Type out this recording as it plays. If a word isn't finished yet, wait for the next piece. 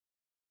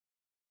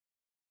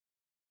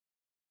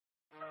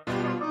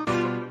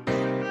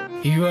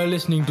You are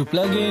listening to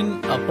Plugin,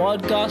 a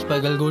podcast by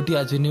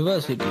Galgotias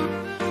University.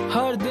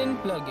 Har din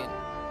plugin.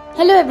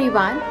 Hello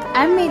everyone,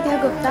 I'm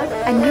MEDHYA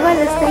and you are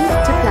listening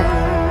to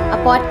Plugin, a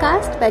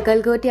podcast by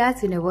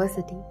Galgotias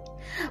University.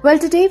 Well,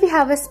 today we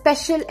have a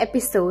special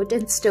episode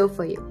in store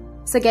for you.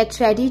 So get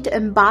ready to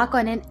embark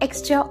on an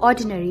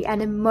extraordinary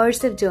and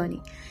immersive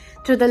journey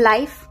through the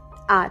life,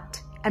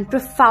 art, and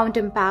profound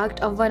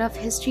impact of one of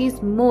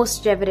history's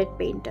most revered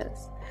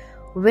painters,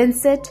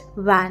 Vincent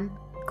van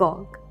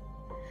Gogh.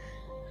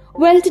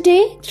 Well,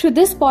 today, through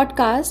this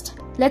podcast,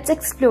 let's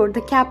explore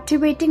the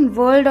captivating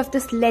world of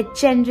this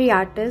legendary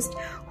artist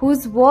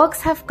whose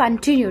works have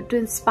continued to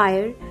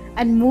inspire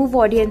and move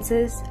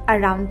audiences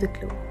around the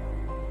globe.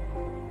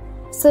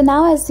 So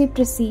now as we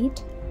proceed,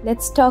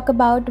 let's talk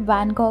about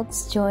Van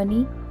Gogh's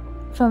journey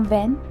from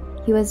when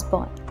he was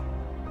born.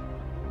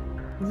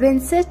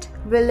 Vincent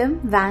Willem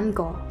van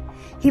Gogh.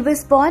 He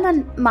was born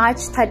on March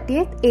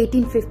 30th,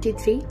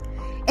 1853,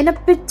 in a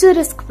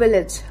picturesque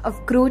village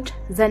of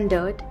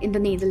Groot-Zundert in the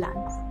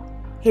Netherlands.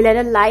 He led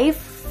a life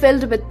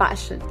filled with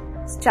passion,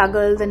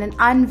 struggles, and an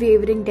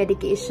unwavering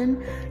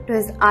dedication to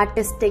his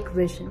artistic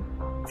vision.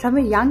 From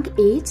a young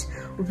age,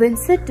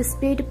 Vincent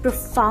displayed a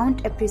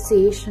profound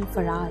appreciation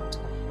for art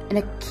and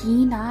a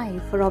keen eye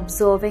for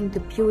observing the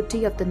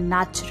beauty of the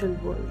natural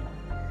world,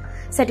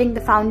 setting the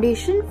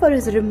foundation for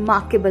his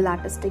remarkable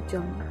artistic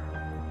journey.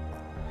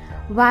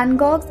 Van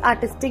Gogh's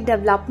artistic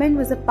development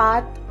was a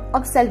path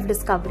of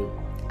self-discovery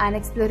and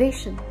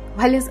exploration,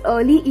 while his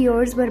early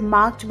years were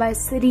marked by a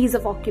series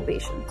of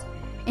occupations,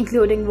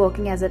 including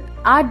working as an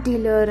art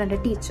dealer and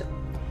a teacher.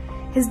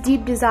 His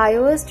deep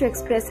desires to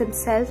express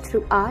himself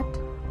through art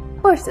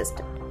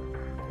persisted.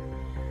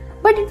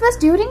 But it was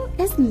during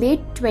his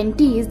late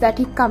 20s that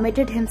he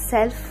committed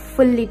himself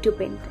fully to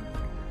painting,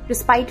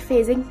 despite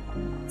facing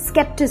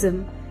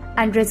skepticism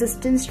and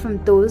resistance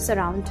from those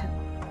around him.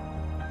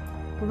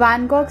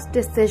 Van Gogh's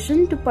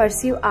decision to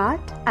pursue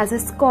art as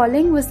his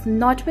calling was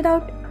not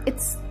without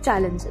its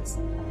challenges.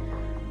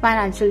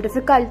 Financial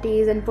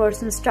difficulties and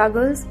personal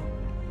struggles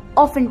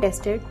often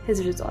tested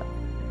his resolve.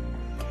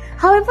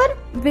 However,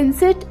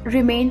 Vincent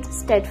remained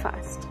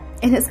steadfast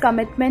in his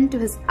commitment to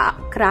his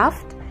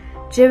craft,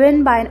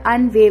 driven by an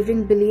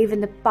unwavering belief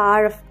in the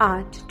power of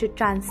art to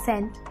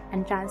transcend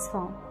and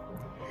transform.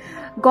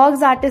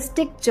 Gogh's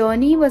artistic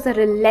journey was a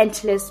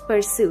relentless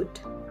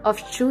pursuit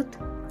of truth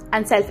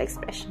and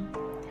self-expression.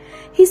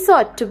 He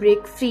sought to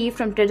break free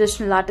from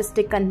traditional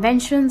artistic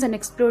conventions and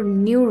explore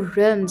new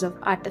realms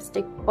of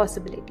artistic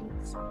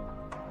possibilities.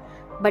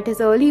 But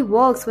his early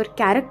works were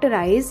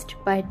characterized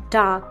by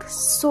dark,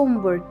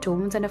 somber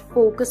tones and a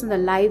focus on the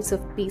lives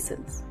of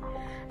peasants,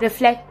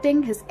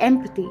 reflecting his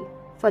empathy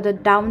for the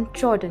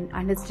downtrodden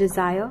and his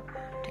desire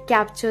to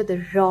capture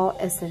the raw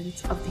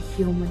essence of the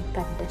human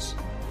condition.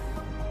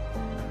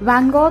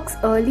 Van Gogh's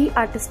early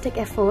artistic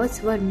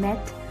efforts were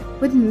met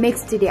with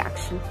mixed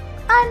reaction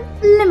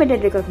and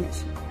limited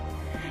recognition.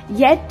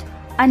 Yet,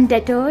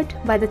 undeterred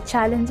by the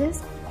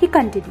challenges, he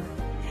continued.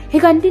 He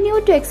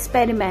continued to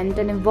experiment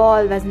and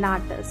evolve as an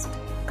artist,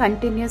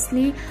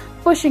 continuously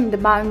pushing the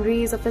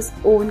boundaries of his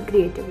own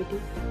creativity.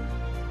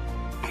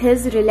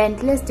 His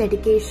relentless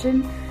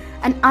dedication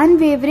and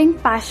unwavering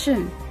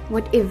passion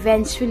would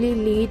eventually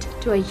lead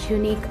to a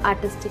unique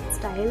artistic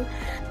style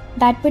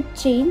that would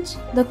change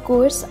the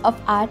course of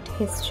art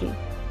history.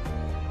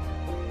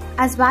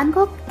 As Van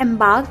Gogh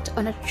embarked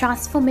on a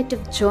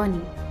transformative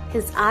journey,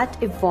 his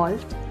art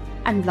evolved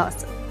and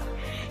blossomed.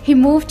 He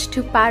moved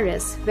to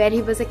Paris, where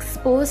he was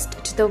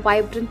exposed to the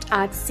vibrant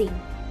art scene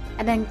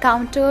and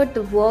encountered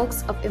the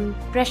works of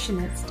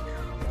Impressionist,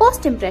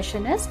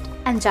 Post-Impressionist,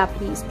 and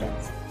Japanese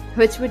prints,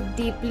 which would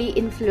deeply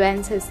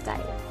influence his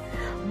style.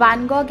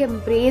 Van Gogh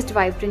embraced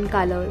vibrant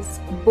colors,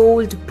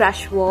 bold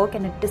brushwork,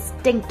 and a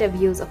distinctive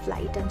use of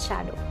light and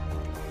shadow,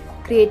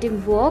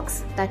 creating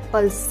works that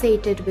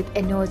pulsated with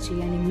energy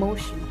and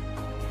emotion.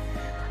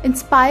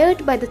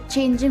 Inspired by the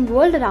changing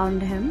world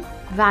around him,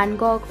 Van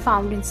Gogh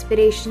found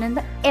inspiration in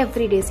the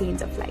everyday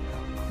scenes of life,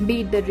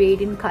 be it the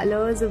radiant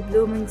colors of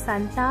blooming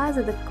sunflowers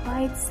or the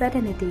quiet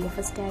serenity of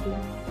a starry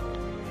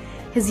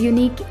night. His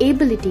unique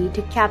ability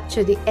to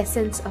capture the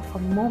essence of a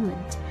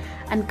moment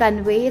and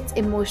convey its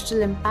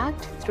emotional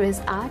impact through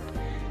his art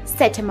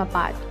set him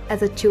apart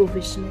as a true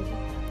visionary.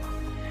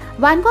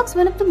 Van Gogh's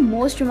one of the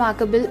most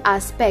remarkable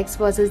aspects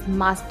was his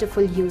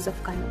masterful use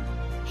of color.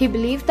 He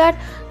believed that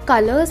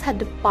colors had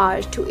the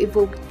power to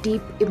evoke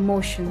deep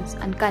emotions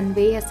and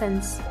convey a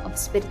sense of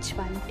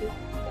spirituality.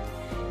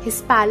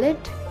 His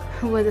palette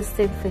was a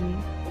symphony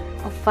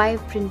of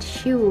vibrant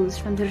hues,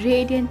 from the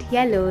radiant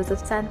yellows of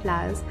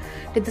sunflowers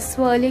to the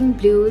swirling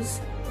blues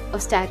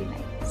of starry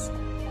nights.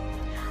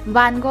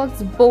 Van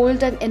Gogh's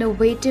bold and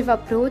innovative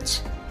approach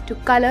to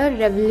color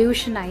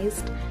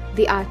revolutionized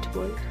the art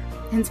world,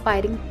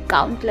 inspiring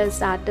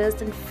countless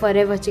artists and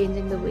forever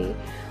changing the way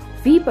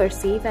we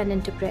perceive and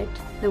interpret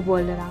the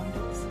world around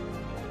us.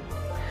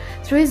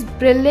 Through his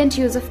brilliant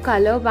use of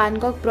color, Van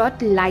Gogh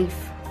brought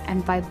life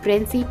and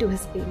vibrancy to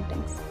his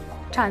paintings,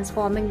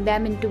 transforming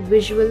them into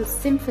visual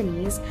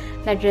symphonies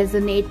that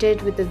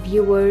resonated with the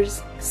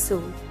viewer's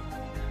soul.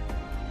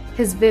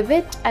 His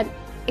vivid and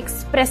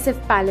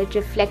expressive palette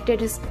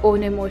reflected his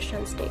own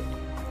emotional state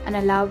and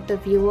allowed the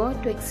viewer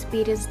to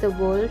experience the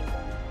world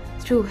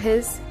through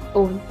his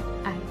own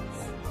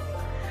eyes.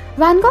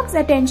 Van Gogh's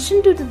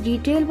attention to the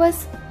detail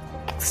was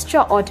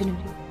extraordinary.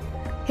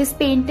 His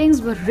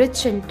paintings were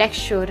rich in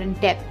texture and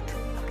depth,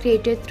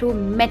 created through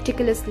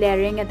meticulous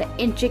layering and the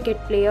intricate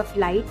play of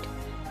light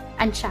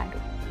and shadow.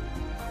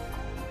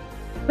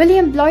 Well, he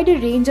employed a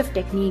range of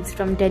techniques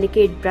from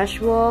delicate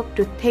brushwork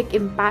to thick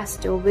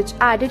impasto, which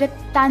added a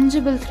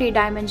tangible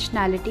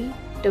three-dimensionality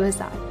to his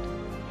art.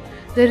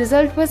 The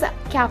result was a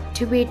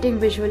captivating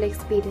visual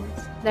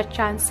experience that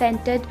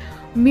transcended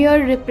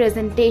mere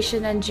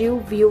representation and drew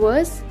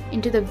viewers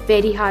into the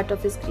very heart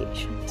of his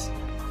creations.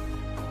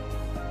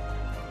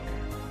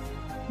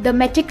 The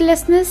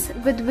meticulousness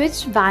with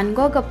which Van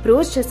Gogh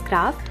approached his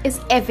craft is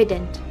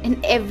evident in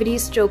every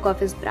stroke of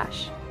his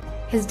brush.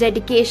 His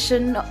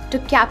dedication to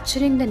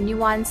capturing the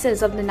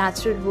nuances of the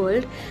natural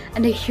world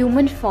and the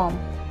human form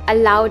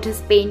allowed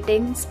his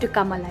paintings to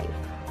come alive,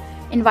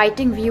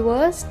 inviting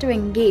viewers to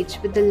engage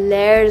with the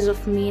layers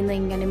of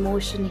meaning and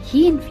emotion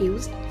he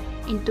infused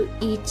into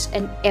each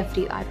and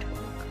every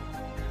artwork.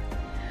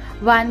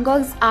 Van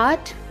Gogh's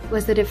art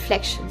was a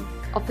reflection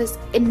of his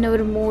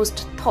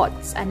innermost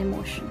thoughts and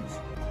emotions.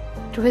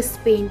 Through his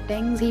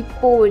paintings, he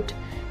poured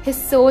his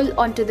soul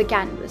onto the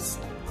canvas,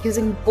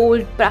 using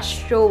bold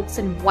brushstrokes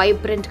and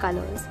vibrant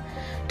colors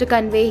to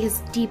convey his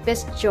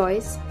deepest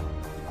joys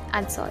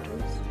and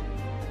sorrows.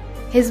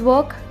 His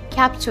work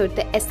captured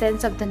the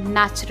essence of the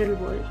natural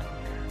world,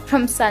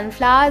 from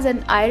sunflowers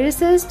and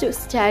irises to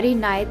starry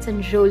nights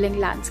and rolling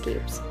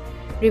landscapes,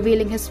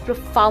 revealing his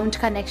profound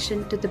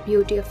connection to the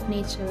beauty of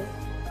nature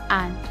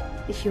and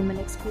the human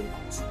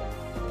experience.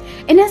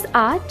 In his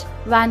art,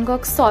 Van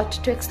Gogh sought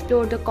to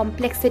explore the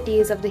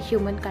complexities of the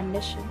human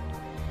condition,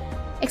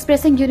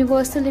 expressing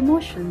universal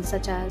emotions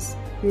such as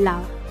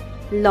love,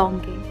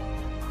 longing,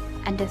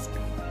 and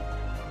despair.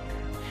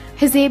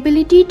 His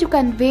ability to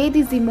convey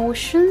these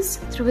emotions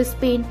through his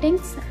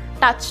paintings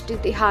touched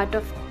the heart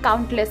of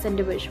countless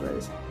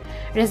individuals,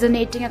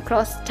 resonating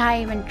across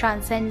time and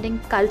transcending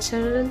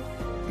cultural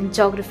and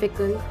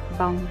geographical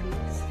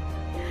boundaries.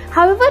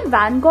 However,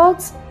 Van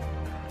Gogh's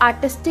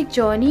artistic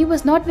journey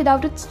was not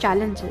without its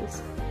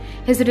challenges.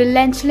 His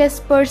relentless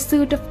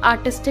pursuit of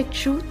artistic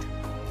truth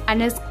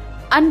and his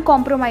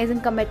uncompromising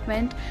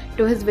commitment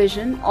to his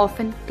vision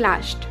often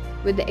clashed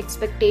with the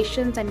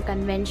expectations and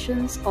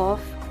conventions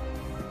of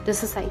the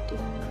society.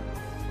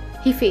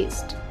 He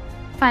faced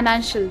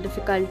financial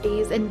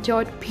difficulties,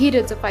 endured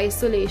periods of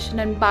isolation,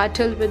 and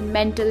battled with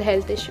mental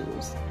health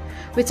issues,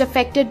 which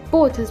affected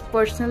both his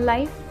personal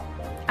life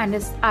and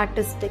his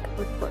artistic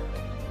output.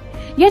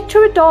 Yet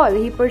through it all,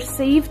 he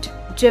perceived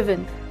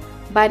driven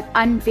by an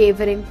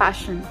unwavering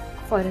passion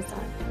for his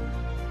art.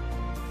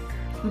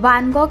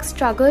 Van Gogh's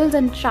struggles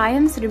and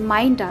triumphs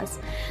remind us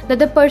that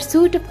the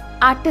pursuit of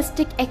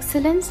artistic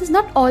excellence is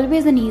not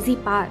always an easy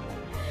path.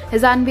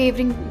 His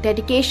unwavering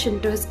dedication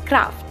to his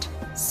craft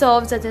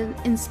serves as an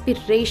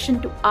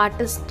inspiration to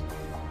artists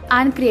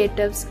and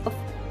creatives of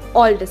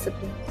all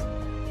disciplines,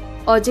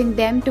 urging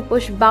them to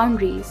push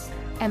boundaries,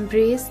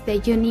 embrace their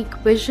unique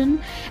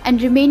vision,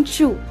 and remain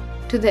true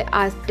to their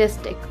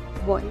artistic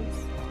voice.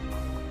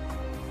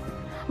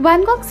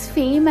 Van Gogh's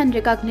fame and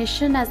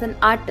recognition as an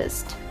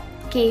artist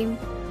came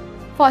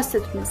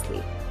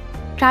posthumously.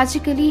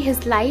 Tragically,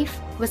 his life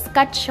was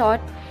cut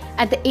short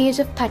at the age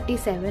of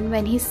 37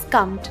 when he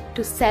succumbed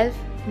to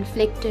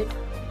self-inflicted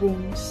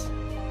wounds.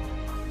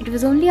 It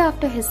was only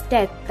after his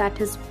death that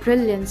his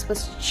brilliance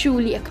was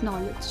truly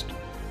acknowledged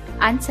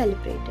and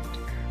celebrated.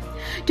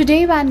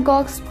 Today, Van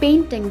Gogh's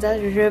paintings are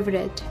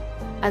revered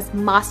as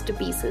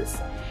masterpieces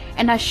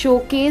and are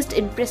showcased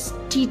in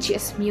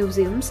prestigious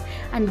museums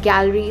and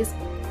galleries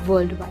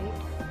worldwide.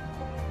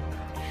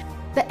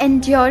 The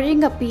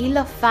enduring appeal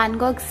of Van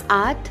Gogh's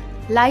art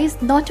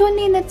lies not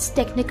only in its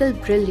technical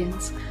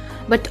brilliance,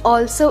 but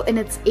also in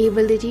its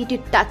ability to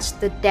touch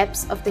the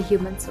depths of the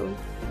human soul.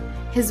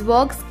 His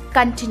works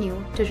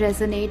continue to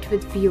resonate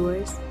with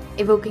viewers,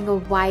 evoking a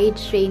wide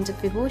range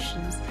of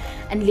emotions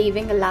and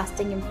leaving a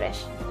lasting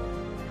impression.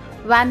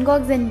 Van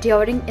Gogh's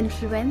enduring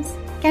influence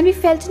can be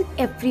felt in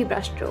every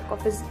brushstroke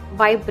of his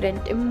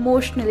vibrant,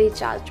 emotionally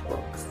charged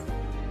works.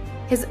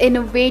 His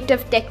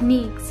innovative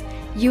techniques,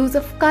 use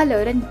of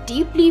color, and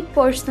deeply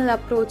personal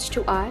approach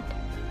to art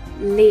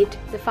laid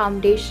the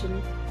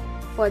foundation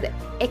for the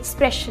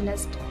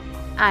expressionist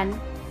and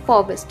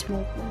Fauvist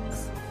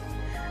movements.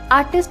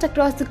 Artists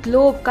across the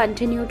globe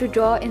continue to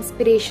draw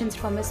inspirations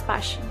from his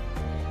passion,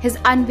 his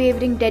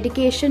unwavering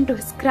dedication to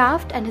his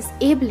craft, and his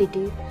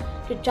ability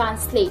to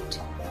translate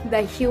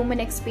the human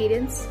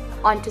experience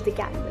onto the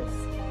canvas.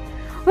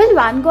 While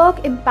Van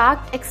Gogh's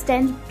impact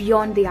extends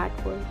beyond the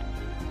art world,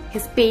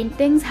 his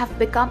paintings have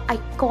become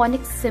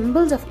iconic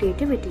symbols of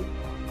creativity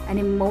and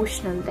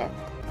emotional depth,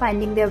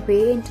 finding their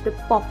way into the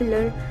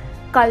popular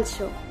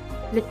culture,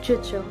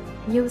 literature,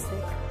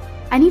 music,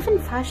 and even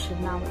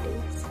fashion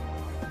nowadays.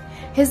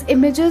 His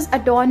images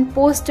adorn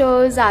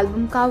posters,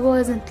 album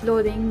covers, and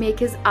clothing, make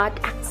his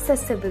art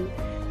accessible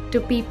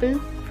to people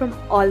from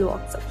all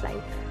walks of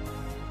life.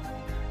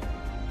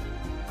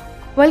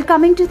 While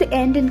coming to the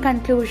end and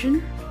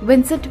conclusion,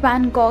 Vincent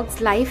van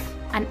Gogh's life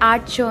and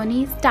art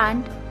journey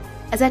stand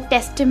as a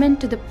testament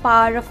to the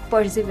power of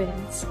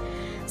perseverance,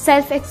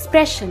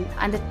 self-expression,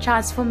 and the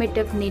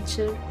transformative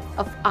nature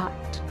of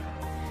art.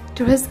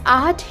 Through his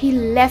art, he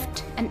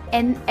left an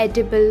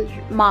inedible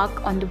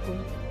mark on the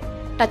world,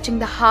 touching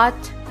the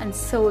heart and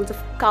souls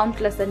of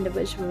countless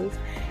individuals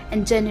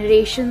and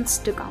generations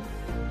to come.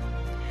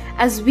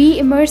 As we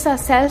immerse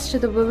ourselves to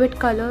the vivid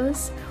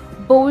colors,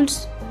 bold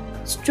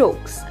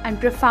strokes, and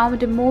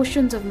profound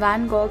emotions of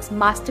Van Gogh's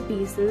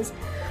masterpieces,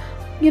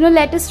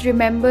 let us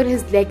remember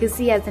his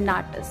legacy as an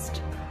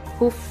artist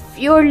who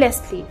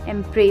fearlessly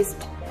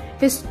embraced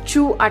his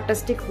true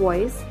artistic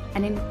voice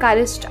and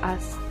encouraged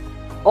us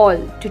all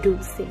to do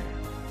the same.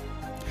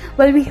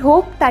 Well, we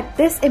hope that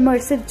this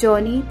immersive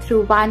journey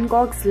through Van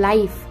Gogh's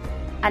life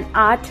and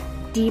art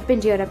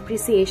deepened your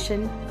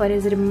appreciation for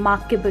his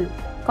remarkable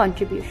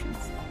contributions.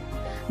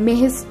 May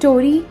his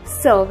story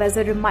serve as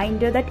a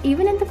reminder that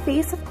even in the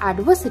face of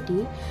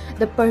adversity,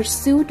 the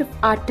pursuit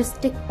of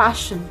artistic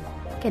passion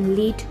can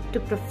lead to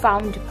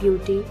profound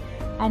beauty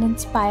and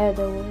inspire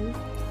the world.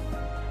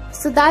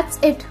 So that's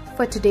it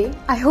for today.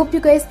 I hope you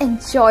guys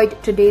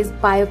enjoyed today's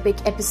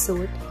biopic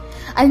episode.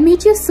 I'll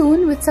meet you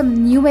soon with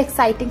some new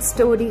exciting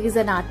stories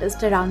and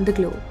artists around the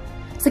globe.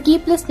 So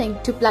keep listening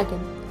to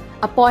Plugin,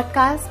 a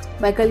podcast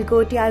by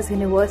Galgotias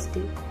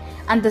University.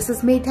 And this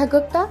is MEDHYA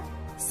Gupta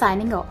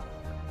signing off.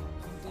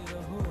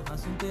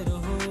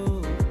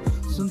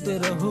 सुनते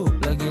रहो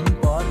plugin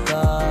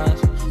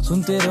podcast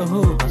सुनते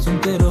रहो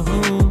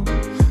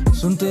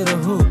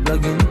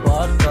plugin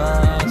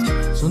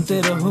podcast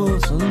सुनते रहो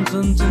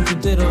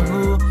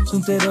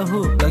सुनते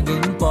रहो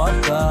plugin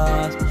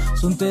podcast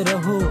सुनते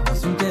रहो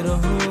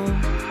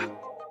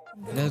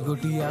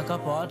गलगोटिया का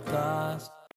पॉडकास्ट।